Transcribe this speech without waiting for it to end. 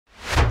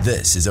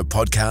This is a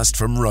podcast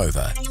from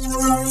Rover.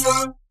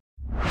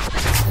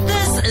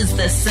 This is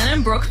the Sin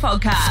and Brooke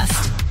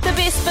podcast. The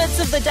best bits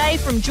of the day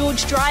from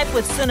George Drive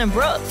with Sin and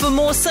Brooke. For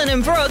more Sin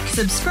and Brooke,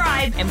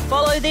 subscribe and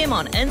follow them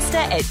on Insta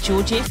at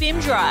George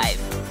FM Drive.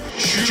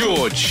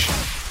 George.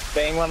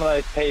 Being one of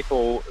those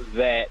people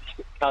that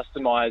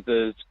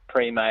customises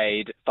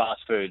pre-made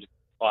fast food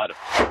items.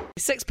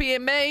 6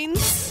 p.m.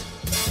 means...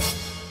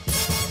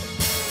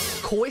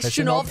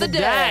 Question of the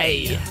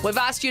day. We've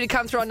asked you to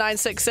come through on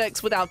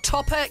 966 with our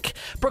topic.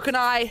 Brooke and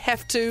I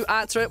have to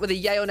answer it with a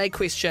yay or nay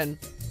question.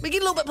 We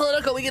get a little bit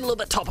political, we get a little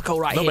bit topical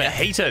right here. A little bit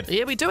heated.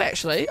 Yeah, we do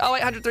actually.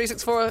 0800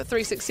 364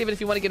 367 if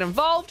you want to get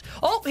involved.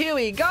 Oh, here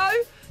we go.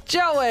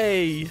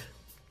 Joey.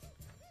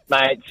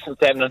 Mates,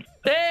 what's happening?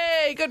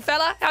 Hey, good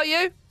fella. How are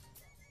you?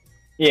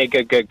 Yeah,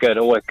 good.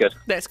 Always good.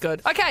 That's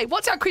good. Okay,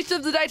 what's our question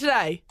of the day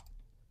today?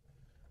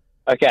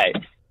 Okay.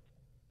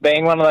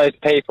 Being one of those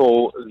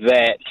people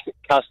that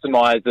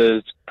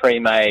customises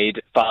pre-made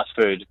fast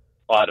food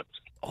items.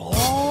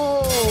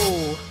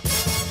 Oh.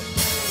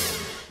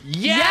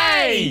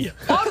 Yay!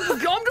 I'm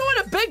doing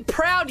a big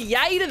proud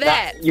yay to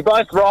that. You're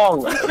both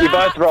wrong.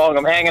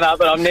 I'm hanging up,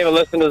 but I'm never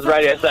listening to this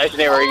radio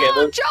station ever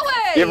again.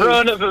 Joey! You've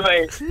ruined it for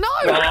me. No.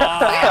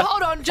 Yeah,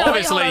 hold on, Joey.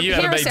 Obviously, hold on. you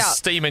Hear haven't us been out.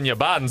 steaming your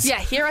buns. Yeah,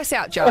 hear us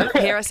out, Joe.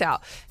 Hear us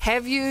out.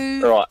 Have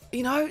you,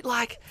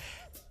 Right.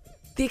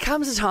 there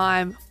comes a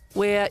time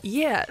where,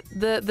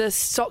 the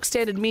stock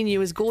standard menu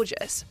is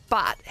gorgeous,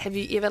 but have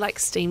you ever,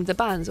 steamed the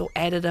buns or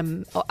added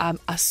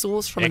a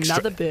sauce from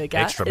another burger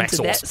extra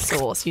into mac that sauce.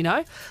 sauce, you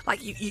know?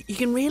 You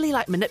can really,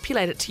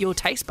 manipulate it to your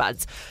taste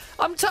buds.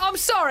 I'm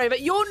sorry, but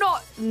you're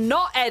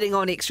not adding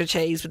on extra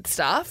cheese with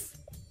stuff.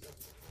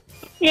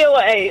 Yeah,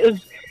 well, hey,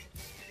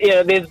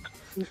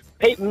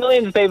 there's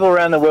millions of people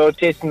around the world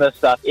testing this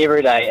stuff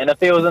every day, and if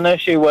there was an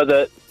issue with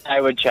it, they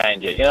would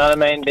change it. You know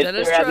what I mean? That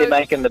is They're out true. there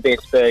making the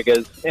best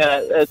burgers. You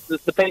know, it's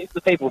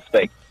the people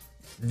speak.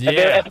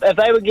 Yeah. If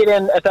they were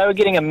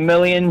getting a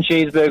million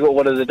cheeseburger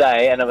orders a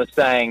day, and it was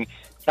saying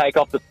take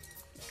off the,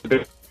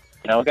 we're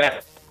going to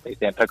have these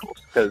damn pickles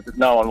because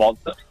no one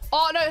wants them.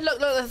 Oh, no, look,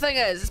 the thing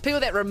is, it's people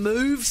that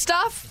remove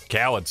stuff.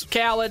 Cowards.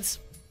 Cowards.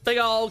 Big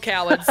old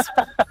cowards.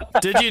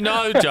 Did you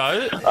know,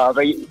 Joe?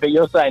 But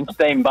you're saying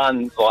steamed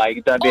buns,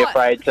 don't be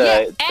afraid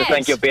to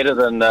think you're better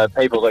than the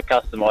people that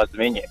customise the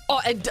menu.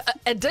 Oh,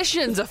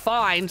 additions are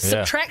fine.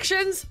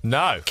 Subtractions?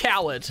 No.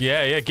 Coward.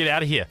 Yeah, get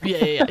out of here.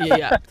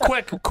 Yeah.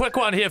 Quick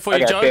one here for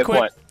you, Okay, Joe. fair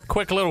point.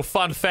 Quick little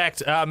fun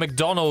fact.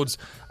 McDonald's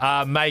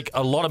make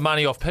a lot of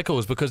money off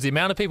pickles because the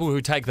amount of people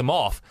who take them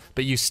off,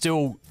 but you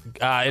still,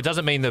 it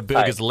doesn't mean the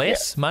burger's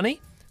less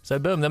money. So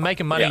boom, they're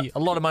making money, a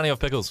lot of money off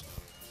pickles.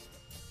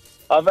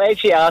 I've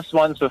actually asked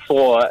once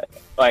before.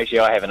 Actually,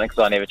 I haven't because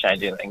I never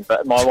change anything.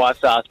 But my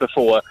wife's asked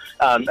before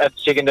if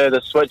she can do the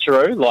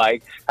switcheroo,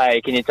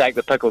 hey, can you take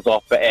the pickles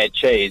off but add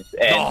cheese?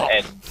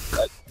 And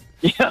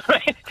you know what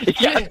I mean? You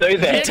can't do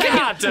that. You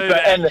can't do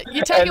that.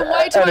 You're taking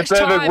way too much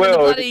time in the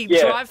bloody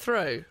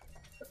drive-through.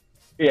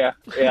 Yeah,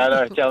 I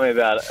know. Tell me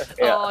about it.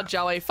 Yeah. Oh,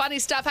 Joey. Funny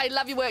stuff. Hey,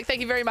 love your work.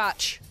 Thank you very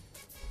much.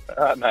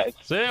 All right, mate.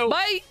 See you.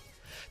 Bye.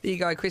 There you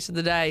go. Question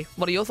of the day.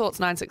 What are your thoughts,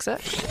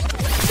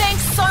 966?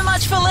 Thanks so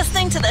much for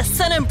listening to the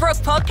Sin and Brooke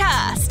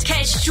podcast.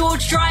 Catch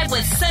George Drive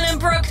with Sin and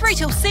Brooke 3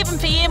 till 7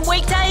 p.m.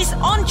 weekdays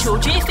on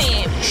George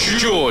FM.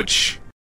 George.